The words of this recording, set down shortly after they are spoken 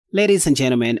Ladies and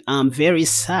gentlemen, I'm very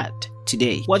sad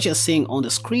today. What you're seeing on the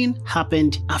screen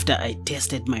happened after I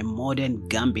tested my modern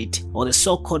gambit, or the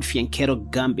so-called Fianchetto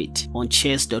Gambit, on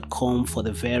chess.com for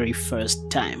the very first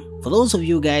time. For those of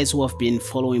you guys who have been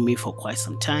following me for quite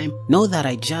some time, know that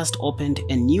I just opened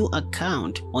a new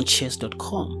account on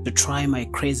chess.com to try my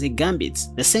crazy gambits,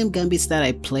 the same gambits that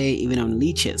I play even on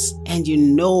Lichess. And you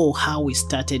know how we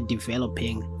started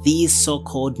developing these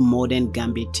so-called modern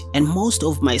gambit, and most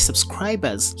of my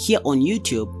subscribers here on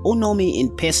YouTube who know me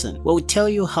in person will tell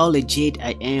you how legit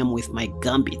I am with my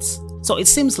gambits. So it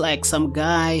seems like some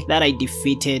guy that I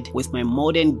defeated with my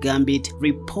modern gambit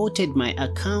reported my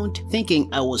account thinking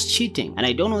I was cheating, and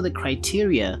I don't know the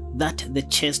criteria that the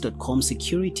chess.com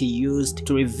security used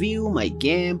to review my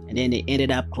game, and then they ended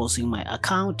up closing my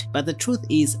account. But the truth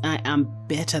is I am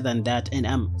better than that, and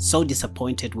I'm so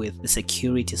disappointed with the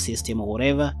security system or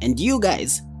whatever, and you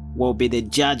guys will be the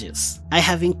judges. I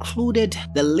have included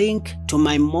the link to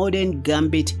my modern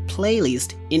gambit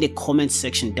playlist in the comment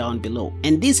section down below,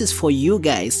 and this is for you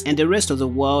guys and the rest of the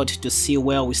world to see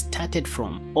where we started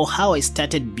from, or how I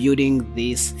started building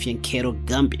this Fianchetto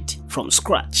Gambit from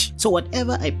scratch. So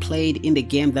whatever I played in the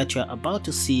game that you're about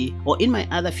to see, or in my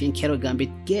other Fianchetto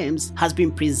Gambit games, has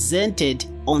been presented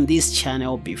on this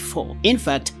channel before. In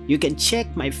fact, you can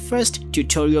check my first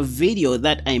tutorial video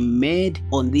that I made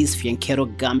on this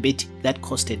Fianchetto Gambit that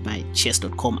costed my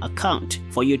chess.com account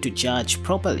for you to judge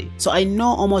properly. So I know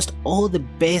almost all the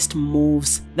best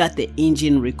moves that the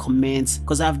engine recommends,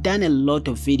 because I've done a lot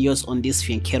of videos on this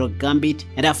Fianchetto Gambit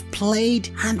and I've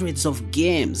played hundreds of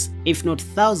games, if not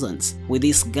thousands, with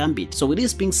this gambit. So with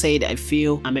this being said, I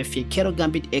feel I'm a Fianchetto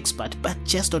Gambit expert, but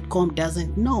chess.com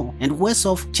doesn't know, and worse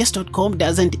off, chess.com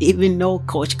doesn't even know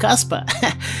Coach Casper.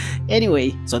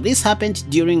 Anyway, so this happened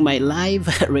during my live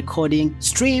recording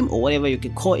stream, or whatever you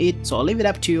can call it. So I'll leave it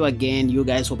up to you again. You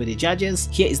guys will be the judges.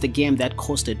 Here is the game that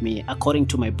costed me according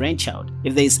to my brainchild.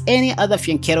 If there is any other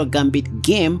Fianchetto Gambit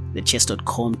game, the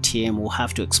chess.com team will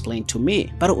have to explain to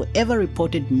me. But whoever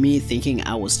reported me thinking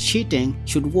I was cheating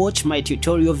should watch my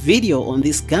tutorial video on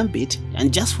this gambit.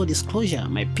 And just for disclosure,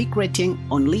 my peak rating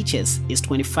on Lichess is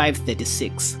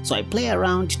 2536. So I play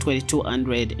around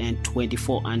 2200 and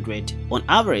 2400 on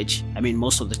average. I mean,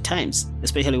 most of the times,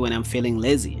 especially when I'm feeling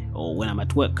lazy or when I'm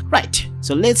at work. Right,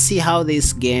 so let's see how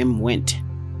this game went.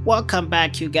 Welcome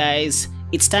back, you guys.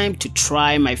 It's time to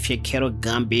try my Fianchetto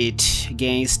Gambit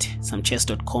against some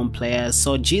chess.com players.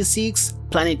 So g6,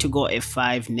 planning to go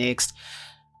f5 next.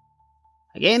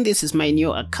 Again, this is my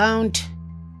new account,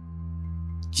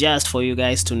 just for you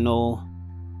guys to know.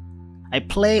 I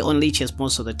play on Lichess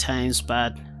most of the times,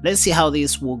 but let's see how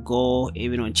this will go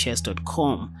even on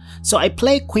chess.com. So I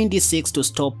play queen d6 to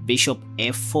stop bishop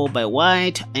f4 by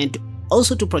white, and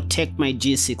also to protect my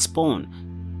g6 pawn.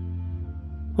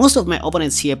 Most of my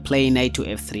opponents here play knight to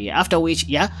f3, after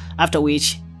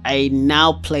which I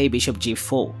now play bishop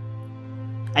g4.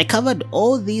 I covered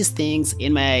all these things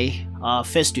in my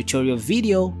first tutorial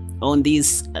video on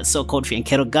this so-called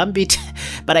Fianchetto Gambit,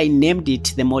 but I named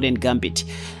it the modern gambit.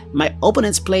 My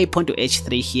opponents play pawn to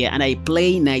h3 here, and I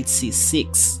play knight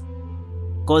c6,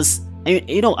 because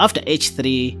you know, after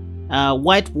h3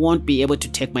 white won't be able to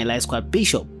take my light square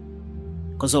bishop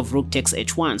because of rook takes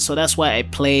h1. So that's why I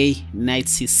play knight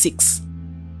c6.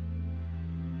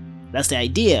 That's the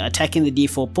idea, attacking the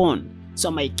d4 pawn. So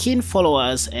my keen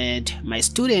followers and my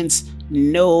students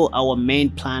know our main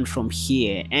plan from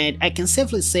here, and I can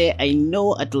safely say I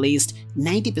know at least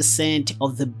 90%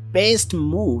 of the best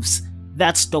moves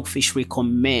that Stockfish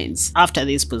recommends after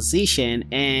this position,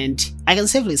 and I can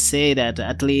safely say that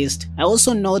at least I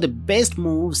also know the best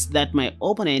moves that my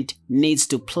opponent needs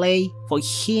to play for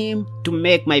him to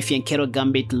make my Fianchetto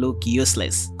Gambit look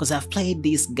useless, because I've played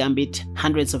this gambit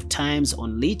hundreds of times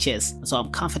on Lichess, so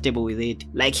I'm comfortable with it.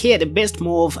 Like here, the best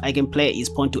move I can play is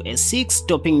pawn to s6,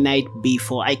 stopping knight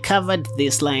b4. I covered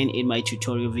this line in my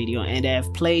tutorial video, and I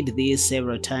have played this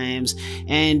several times.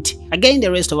 And again,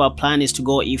 the rest of our plan is to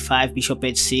go e5, bishop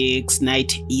h6,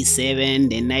 knight e7,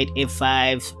 then knight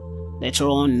f5, later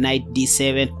on knight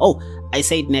d7. Oh, I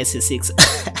said knight c6.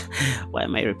 Why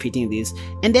am I repeating this?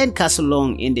 And then castle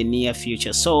long in the near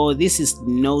future. So this is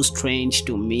no strange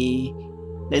to me.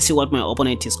 Let's see what my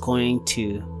opponent is going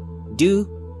to do.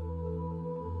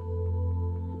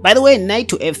 By the way, knight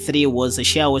to f3 was a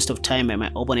sheer waste of time by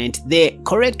my opponent. The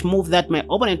correct move that my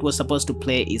opponent was supposed to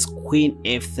play is queen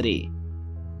f3.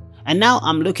 And now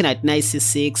I'm looking at knight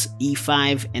c6,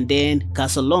 e5, and then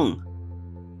castle long.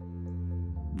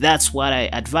 That's what I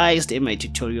advised in my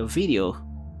tutorial video.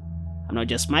 I'm not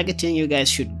just marketing, you guys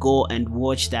should go and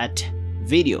watch that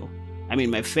video. I mean,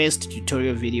 my first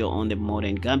tutorial video on the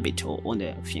modern gambit, or on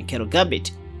the Fianchetto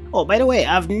Gambit. Oh, by the way,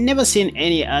 I've never seen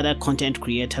any other content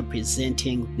creator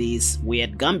presenting this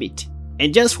weird gambit.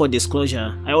 And just for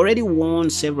disclosure, I already won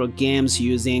several games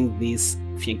using this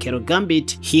Fianchetto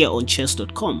Gambit here on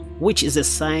chess.com, which is a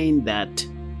sign that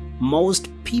most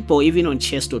people, even on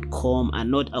chess.com, are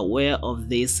not aware of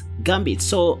this gambit.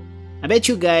 So I bet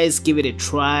you guys give it a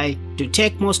try to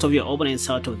take most of your opponents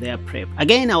out of their prep.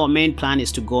 Again, our main plan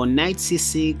is to go knight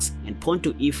c6 and pawn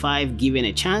to e5 given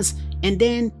a chance, and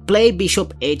then play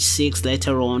bishop h6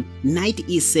 later on, knight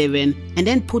e7, and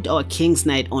then put our king's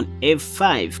knight on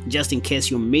f5, just in case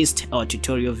you missed our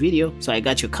tutorial video. So I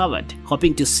got you covered,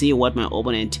 hoping to see what my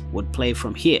opponent would play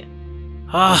from here.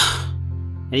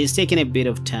 And it's taking a bit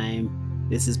of time.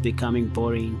 This is becoming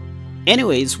boring.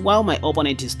 Anyways, while my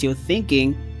opponent is still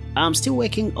thinking, I'm still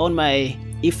working on my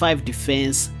e5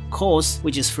 defense course,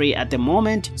 which is free at the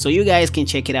moment, so you guys can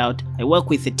check it out. I work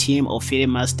with a team of FIDE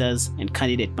masters and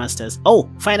candidate masters. Oh,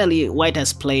 finally white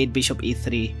has played bishop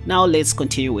e3. Now let's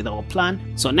continue with our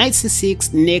plan. So knight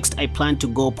c6, next I plan to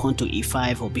go pawn to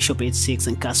e5 or bishop h6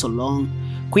 and castle long,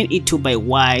 queen e2 by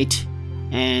white,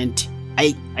 and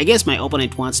I guess my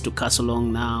opponent wants to castle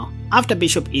long now. After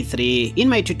bishop e3, in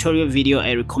my tutorial video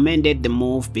I recommended the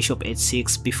move bishop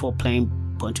h6 before playing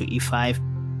pawn to e5.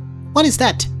 What is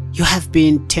that? You have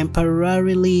been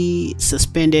temporarily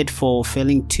suspended for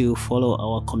failing to follow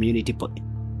our community. But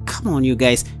come on you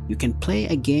guys, you can play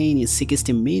again in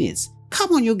 60 minutes.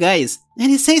 Come on you guys. And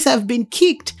it says I've been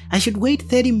kicked. I should wait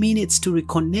 30 minutes to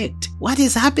reconnect. What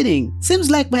is happening?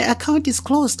 Seems like my account is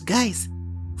closed, guys,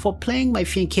 for playing my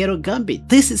Fianchetto Gambit.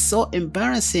 This is so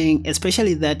embarrassing,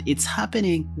 especially that it's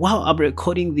happening while I'm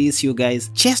recording this, you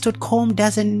guys. Chess.com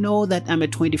doesn't know that I'm a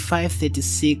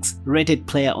 2536 rated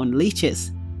player on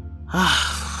Lichess.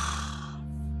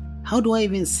 How do I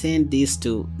even send this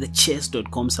to the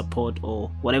chess.com support or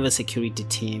whatever security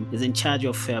team is in charge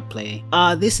of fair play?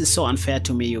 This is so unfair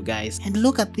to me, you guys. And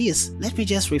look at this. Let me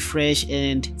just refresh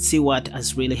and see what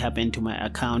has really happened to my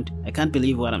account. I can't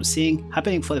believe what I'm seeing.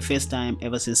 Happening for the first time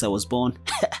ever since I was born.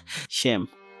 Shame.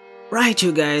 Right,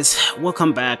 you guys,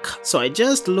 welcome back. So I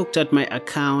just looked at my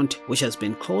account, which has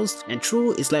been closed, and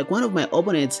true, it's like one of my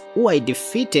opponents who I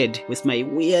defeated with my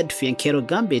weird Fianchetto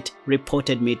Gambit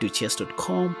reported me to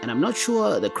chess.com, and I'm not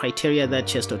sure the criteria that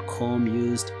chess.com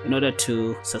used in order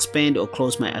to suspend or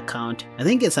close my account. I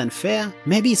think it's unfair.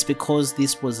 Maybe it's because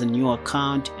this was a new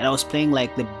account and I was playing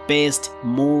like the best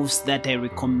moves that I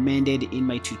recommended in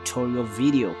my tutorial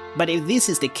video. But if this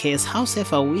is the case, how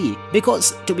safe are we?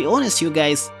 Because to be honest, you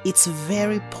guys, it's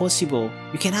very possible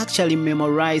you can actually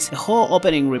memorize a whole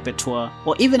opening repertoire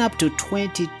or even up to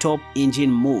 20 top engine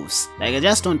moves. Like, I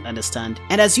just don't understand.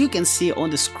 And as you can see on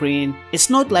the screen, it's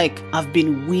not like I've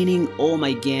been winning all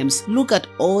my games. Look at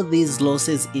all these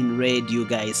losses in red, you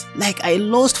guys. Like, I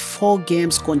lost 4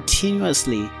 games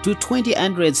continuously to 20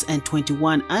 hundreds and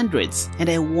 21 hundreds, and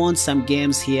I won some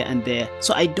games here and there.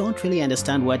 So I don't really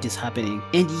understand what is happening.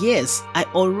 And yes, I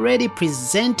already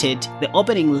presented the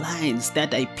opening lines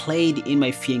that I played in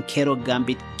my Fianchetto Gambit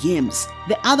games.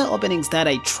 The other openings that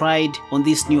I tried on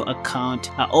this new account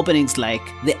are openings like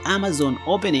the Amazon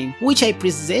opening, which I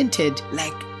presented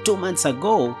like 2 months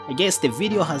ago. I guess the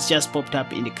video has just popped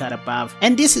up in the card above,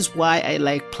 and this is why I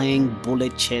like playing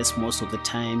bullet chess most of the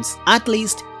times. At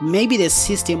least maybe the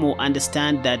system will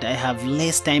understand that I have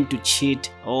less time to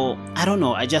cheat, or I don't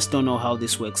know, I just don't know how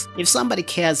this works. If somebody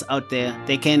cares out there,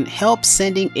 they can help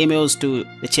sending emails to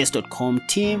the chess.com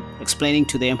team explaining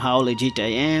to them how legit I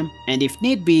am, and if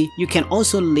need be, you can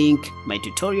also link my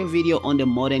tutorial video on the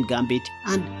modern gambit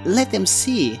and let them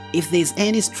see if there's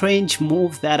any strange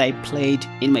move that I played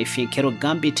in my Fianchetto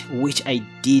Gambit which I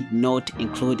did not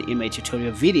include in my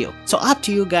tutorial video. So up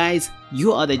to you guys.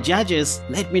 You are the judges.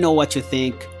 Let me know what you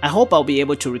think. I hope I'll be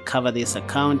able to recover this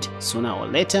account sooner or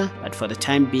later, but for the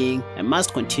time being, I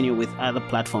must continue with other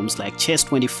platforms like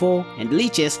Chess24 and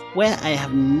Lichess, where I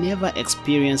have never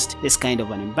experienced this kind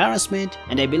of an embarrassment,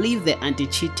 and I believe the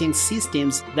anti-cheating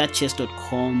systems that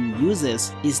Chess.com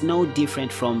uses is no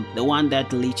different from the one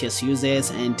that Lichess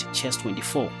uses and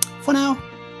Chess24. For now,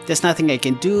 there's nothing I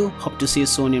can do. Hope to see you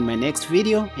soon in my next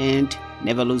video, and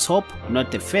never lose hope. I'm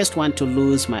not the first one to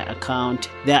lose my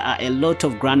account. There are a lot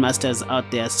of grandmasters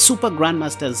out there, super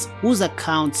grandmasters, whose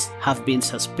accounts have been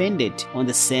suspended on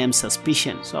the same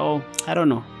suspicion. So I don't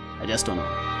know. I just don't know.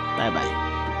 Bye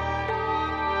bye.